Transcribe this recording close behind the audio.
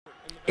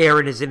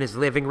Aaron is in his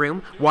living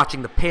room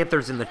watching the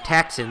Panthers and the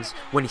Texans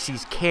when he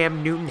sees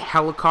Cam Newton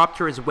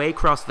helicopter his way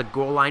across the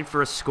goal line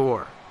for a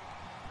score.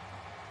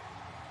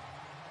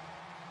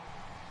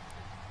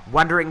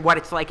 Wondering what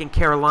it's like in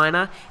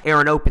Carolina,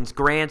 Aaron opens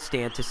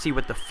Grandstand to see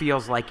what the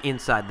feel's like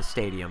inside the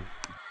stadium.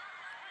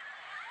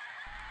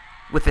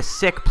 With a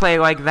sick play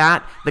like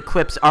that, the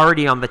clip's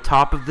already on the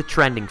top of the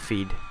trending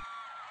feed.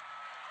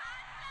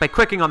 By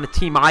clicking on the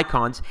team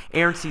icons,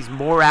 Aaron sees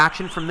more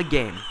action from the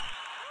game.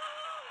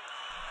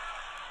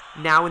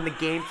 Now in the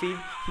game feed,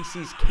 he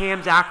sees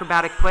Cam's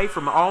acrobatic play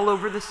from all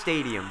over the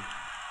stadium.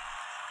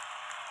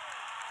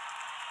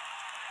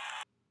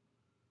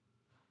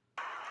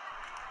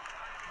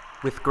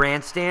 With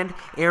Grandstand,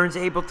 Aaron's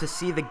able to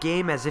see the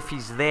game as if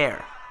he's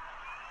there.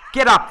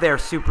 Get up there,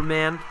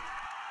 Superman!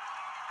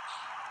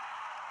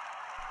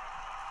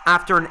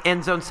 After an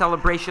end zone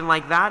celebration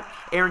like that,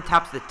 Aaron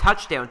taps the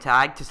touchdown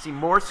tag to see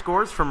more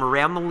scores from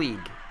around the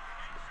league.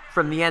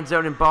 From the end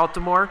zone in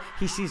Baltimore,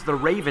 he sees the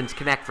Ravens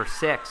connect for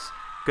 6.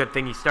 Good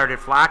thing he started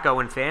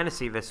Flacco in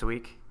fantasy this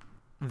week.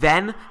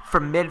 Then,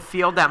 from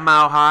midfield at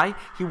Mile High,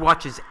 he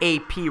watches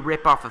AP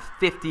rip off a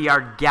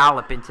 50-yard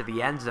gallop into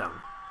the end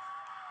zone,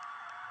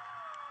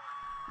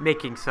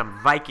 making some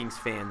Vikings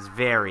fans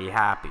very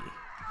happy.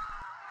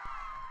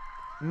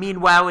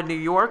 Meanwhile in New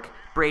York,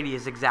 Brady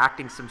is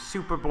exacting some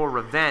Super Bowl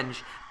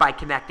revenge by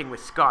connecting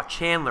with Scott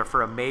Chandler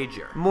for a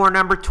major. More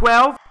number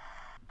 12,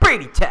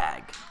 Brady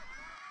tag.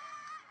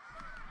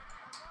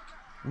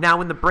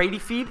 Now in the Brady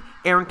feed,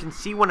 Aaron can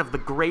see one of the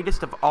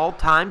greatest of all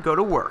time go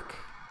to work.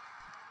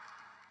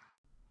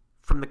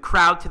 From the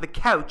crowd to the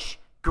couch,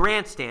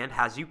 Grandstand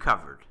has you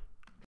covered.